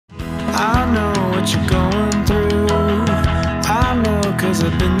I know what you're going through. I know 'cause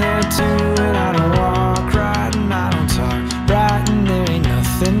I've been there too. And I don't walk right and I don't talk right, and there ain't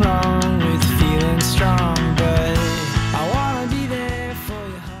nothing wrong with feeling strong, but I wanna be there for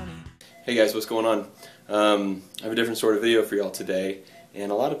you, honey. Hey guys, what's going on? I have a different sort of video for y'all today,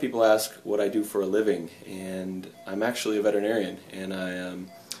 and a lot of people ask what I do for a living, and I'm actually a veterinarian, and I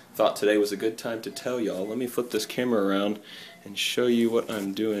thought today was a good time to tell y'all. Let me flip this camera around and show you what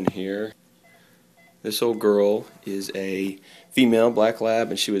I'm doing here. This old girl is a female black lab,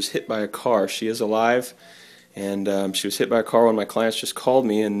 and she was hit by a car. She is alive, and she was hit by a car. One of my clients just called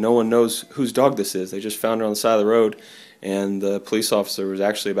me, and no one knows whose dog this is. They just found her on the side of the road, and the police officer was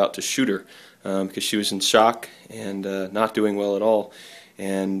actually about to shoot her because she was in shock and not doing well at all.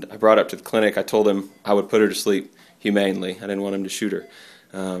 And I brought her up to the clinic. I told him I would put her to sleep humanely. I didn't want him to shoot her.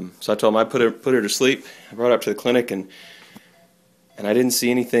 So I told him I'd put her to sleep. I brought her up to the clinic, and I didn't see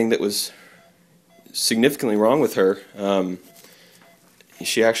anything that was significantly wrong with her.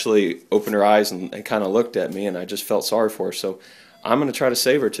 She actually opened her eyes and kind of looked at me, and I just felt sorry for her. So I'm going to try to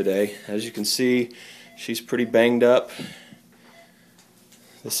save her today. As you can see, she's pretty banged up.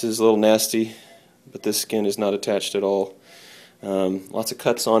 This is a little nasty, but this skin is not attached at all. Lots of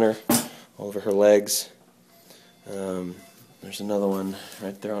cuts on her, all over her legs. There's another one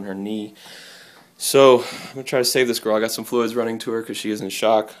right there on her knee. So I'm going to try to save this girl. I got some fluids running to her because she is in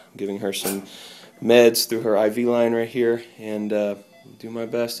shock. I'm giving her some meds through her IV line right here, and do my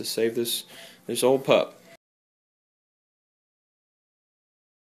best to save this old pup.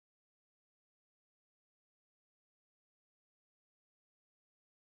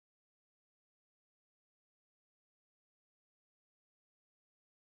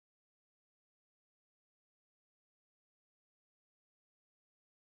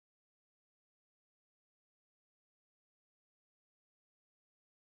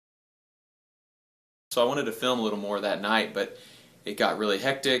 So I wanted to film a little more that night, but it got really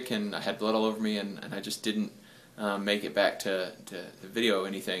hectic and I had blood all over me, and I just didn't make it back to the video or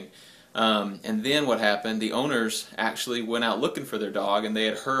anything. And then what happened, the owners actually went out looking for their dog, and they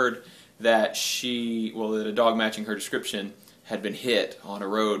had heard that that a dog matching her description had been hit on a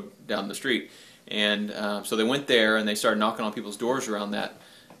road down the street. And so they went there and they started knocking on people's doors around that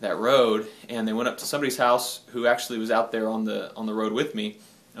road, and they went up to somebody's house who actually was out there on the road with me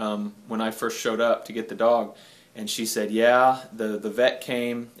when I first showed up to get the dog, and she said, yeah, the vet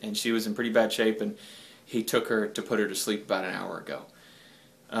came and she was in pretty bad shape, and he took her to put her to sleep about an hour ago.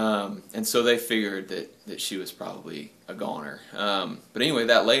 And so they figured that she was probably a goner. But anyway,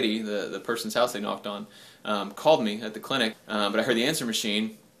 that lady, the person's house they knocked on, called me at the clinic, but I heard the answer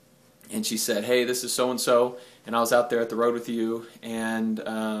machine, and she said, hey, this is so-and-so, and I was out there at the road with you, and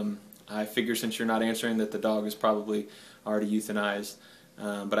I figure since you're not answering that the dog is probably already euthanized.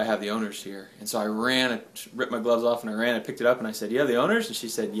 But I have the owners here. And so I ran, I ripped my gloves off, and I ran, I picked it up, and I said, yeah, the owners? And she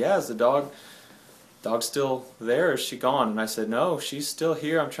said, yeah, is the dog still there, or is she gone? And I said, no, she's still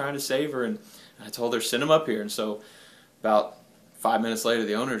here, I'm trying to save her. And I told her, send them up here. And so about 5 minutes later,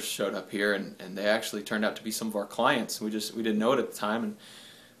 the owners showed up here, and they actually turned out to be some of our clients. We didn't know it at the time,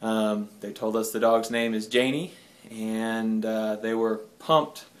 and they told us the dog's name is Janie, and they were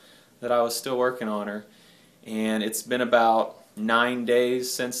pumped that I was still working on her. And it's been about 9 days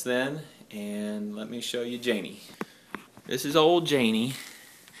since then, and let me show you Janie. This is old Janie,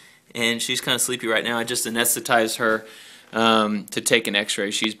 and she's kind of sleepy right now. I just anesthetized her to take an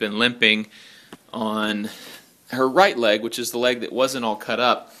x-ray. She's been limping on her right leg, which is the leg that wasn't all cut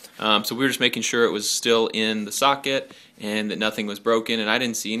up. So we were just making sure it was still in the socket and that nothing was broken, and I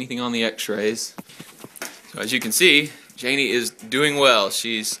didn't see anything on the x-rays. So as you can see, Janie is doing well.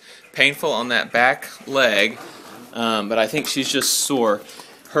 She's painful on that back leg, but I think she's just sore.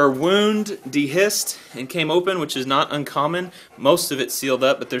 Her wound dehisced and came open, which is not uncommon. Most of it's sealed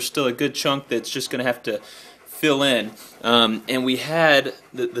up, but there's still a good chunk that's just going to have to fill in. And we had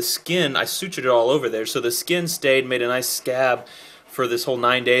the skin, I sutured it all over there, so the skin stayed, made a nice scab for this whole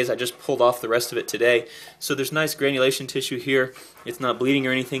 9 days. I just pulled off the rest of it today. So there's nice granulation tissue here. It's not bleeding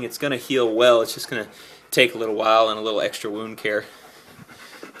or anything. It's going to heal well. It's just going to take a little while and a little extra wound care.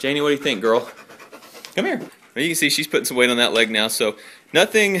 Janie, what do you think, girl? Come here. Well, you can see she's putting some weight on that leg now, so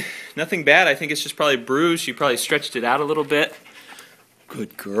nothing bad. I think it's just probably bruised. She probably stretched it out a little bit.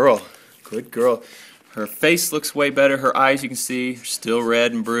 Good girl. Good girl. Her face looks way better. Her eyes, you can see, are still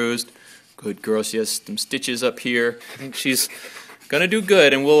red and bruised. Good girl. She has some stitches up here. I think she's gonna do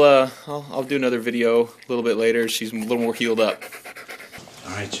good, and we'll I'll do another video a little bit later. She's a little more healed up.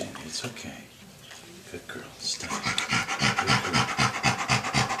 All right, Janie, it's okay. Good girl. Stop.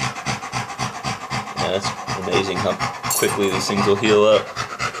 Yeah, that's amazing how quickly these things will heal up.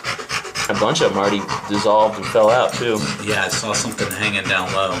 A bunch of them already dissolved and fell out too. Yeah, I saw something hanging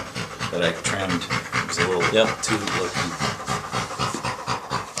down low that I trimmed. It was a little too looking.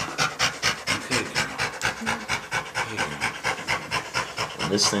 Okay, girl.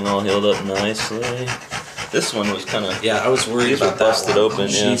 And this thing all healed up nicely. This one was kind of I was worried about that busted open.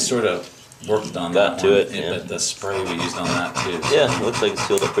 She sort of worked on got that to one, it. Yeah. but the spray we used on that too. So. Yeah, it looks like it's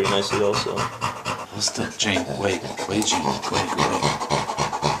healed up pretty nicely also. Let's do Jane. Wait, Jane. Wait.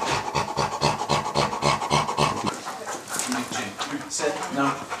 Sit.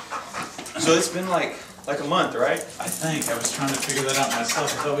 No. So it's been like a month, right? I think. I was trying to figure that out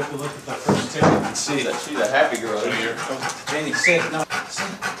myself. I thought we could look at the first tape and see. She's a happy girl in here. Janie, sit. No. Sit.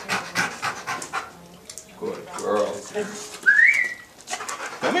 Good girl.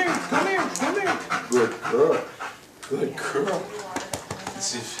 Come here. Good girl. Good girl. Let's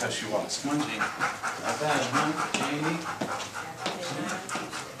see how she walks. Come on, Janie. Not bad, huh, Janie?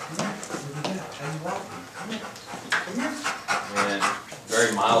 Come here. And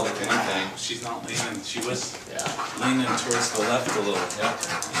very mild, if anything. She's not leaning. She was leaning towards the left a little. Yeah.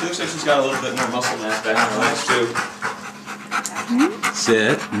 She looks like she's got a little bit more muscle mass back in her legs too.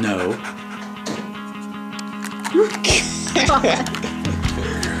 Sit. No.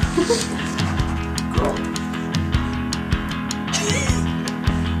 Girl.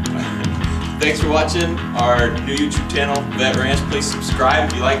 Thanks for watching our new YouTube channel, Vet Ranch. Please subscribe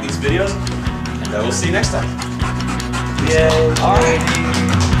if you like these videos, and we'll see you next time. Yay! Alright.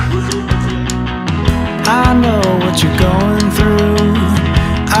 I know what you're going through.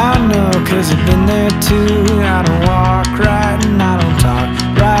 I know 'cause I've been there too. I don't want